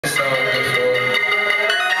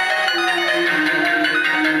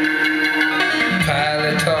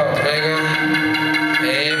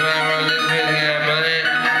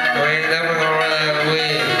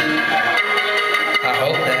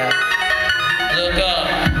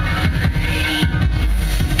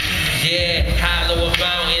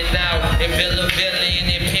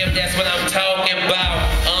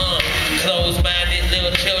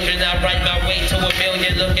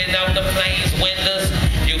looking out the plane's windows.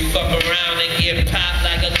 You fuck around and get popped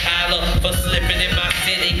like a collar for slipping in my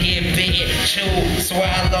city. Get bitten, chew,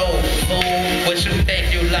 swallow, fool. What you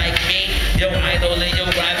think you like me? Your idol and your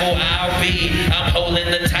rival I'll be. I'm holding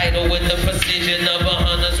the title with the precision of a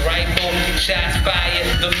hunter's rifle. Shots fired,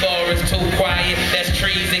 the forest too quiet. That's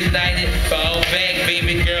trees ignited. Fall back,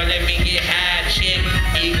 baby girl, let me get high, chick.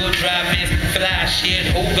 Eagle dropping, fly shit.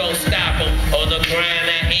 Who gon' stop him? On the grind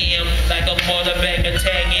I am, like a quarterback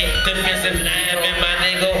attacking. Defensive lineman, my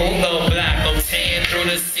nigga, who gon' block him? Tearing through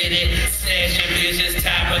the city, snatching bitches,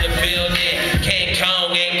 top of the building. King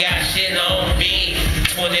Kong ain't got shit on me.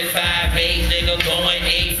 25-8, nigga, going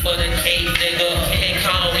 8 for the cake, nigga. King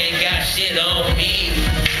Kong ain't got shit on me.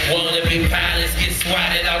 Wanna be pilots get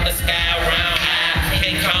swatted out the sky around high.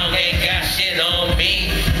 King Kong ain't got shit on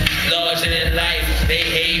me. Larger than life, they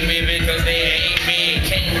hate me because they hate me.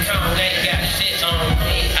 King Kong ain't got shit on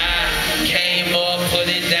me. I came up, put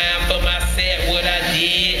it down for my set, what I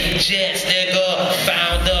did. Jets, nigga,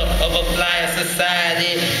 founder of a flyer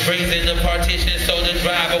society. Freezing the partition so the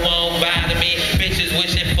driver won't bother me. Bitches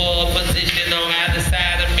wishing for a position on either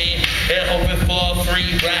side of me. And hoping for a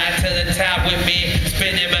free ride to the top with me.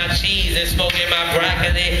 Spinning my cheese and smoking my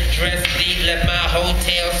broccoli. Dressed neat, left my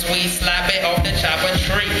hotel suite sloppy off the chopper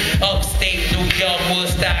tree. Upstate New York,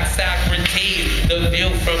 Woodstock, Socrates. The view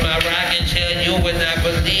from my rocking chair you would not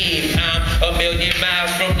believe. I'm a million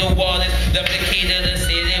miles from New Orleans. Left the key to the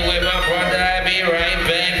city with my brother. I'll be right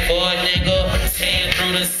back for a nigga. Tearing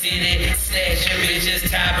through the city, snatching bitches,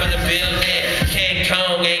 top of the building. King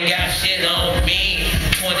Kong ain't got shit on me.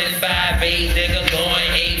 25-8, nigga,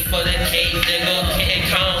 going 8 for the cake, nigga. King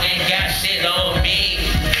Kong ain't got shit on me.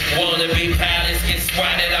 Wanna be pilots get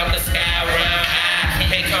swatted out the sky around high.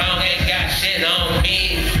 King Kong ain't got shit on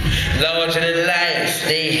me. Larger than life,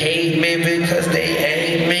 they hate me because they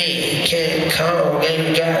hate me. King Kong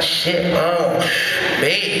ain't got shit on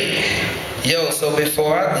me. Yo, so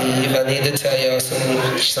before I leave, I need to tell y'all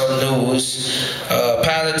some news.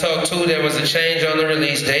 Pilot Talk 2, there was a change on the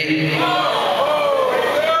release date.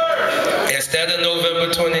 Instead of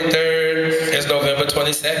November 23rd, it's November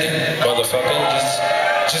 22nd. Motherfucker,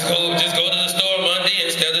 just go to the store Monday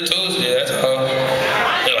instead of Tuesday. That's all.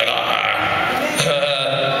 They're like,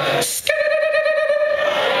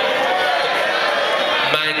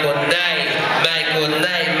 Michael Knight, Michael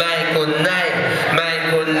Knight, Michael Knight,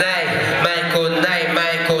 Michael Knight, Michael Knight,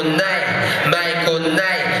 Michael Knight, Michael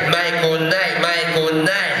Knight, Michael Knight, Michael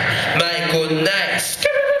Knight, Michael Knight.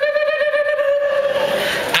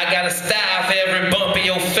 I got a style for every bump in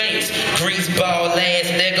your face. Greaseball ass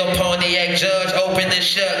nigga, Pontiac judge, open and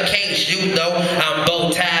shut case. You know I'm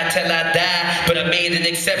bow tied till I die, but I made an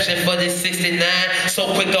exception for this 69.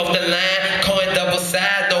 So quick off the line, coin double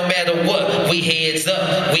side, no matter what. We heads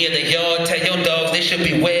up, we in the yard. Tell your dogs they should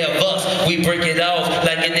beware of us. We break it off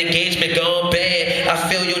like an engagement gone bad. I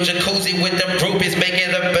fill your jacuzzi with them groupies,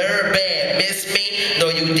 making a bird bad. Miss me? No,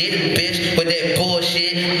 you didn't, bitch. With that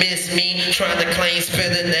bullshit, miss me. Trying to claim, spell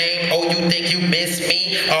the name. Oh, you think you miss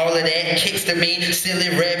me? All of that kicks to me. Silly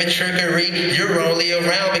rabbit trickery. You're only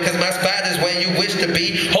around because my spot is where you wish to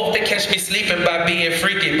be. Hope to catch me sleeping by being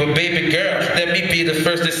freaky, but baby girl, let me be the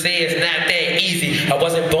first to say it's not that easy. I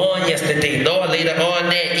wasn't born yesterday, nor later on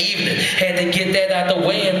that evening. Had to get that out the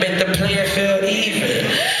way and make the playing field even.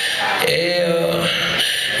 Yeah,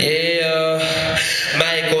 yeah.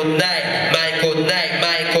 Michael Knight, Michael Knight,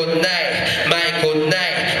 Michael Knight, Michael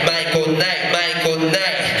Knight, Michael Knight, Michael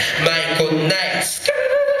Knight, Michael Knight.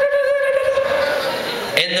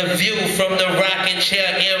 And the view from the rocking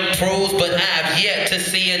chair improves, but I've yet to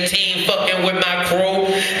see a team fucking with my crew.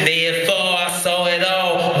 Near fall, I saw it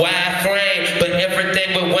all, wide frame, but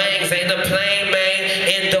everything with wings ain't a plane, man.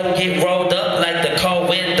 And don't get rolled up like the car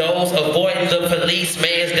windows. Avoid the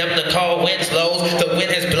policeman's, them the car Winslows. The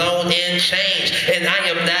wind has blown in change, and I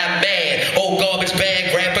am not mad. Old garbage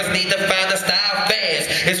bag rappers need to find a style fast.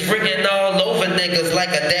 It's written all over niggas like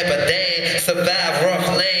a dapper dad. Survive rough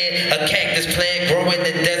land, a cactus plant growing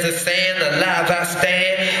in desert sand. Alive I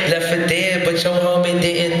stand, left for dead, but your homie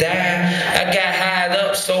didn't die. I got high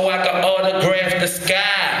up so I could autograph the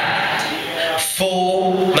sky.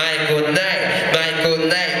 Fool, Michael Knight, Michael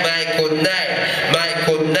Knight, Michael Knight,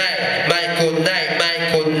 Michael Knight, Michael Knight,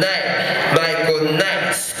 Michael Knight, Michael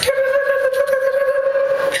Knight.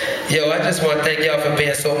 Yo, I just want to thank y'all for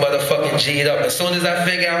being so motherfucking G'd up. As soon as I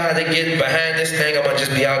figure out how to get behind this thing, I'm gonna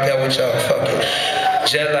just be out there with y'all. Fuck it.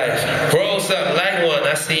 Jet life. Rolls up, light one.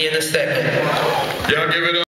 I see you in a second. Y'all give it up.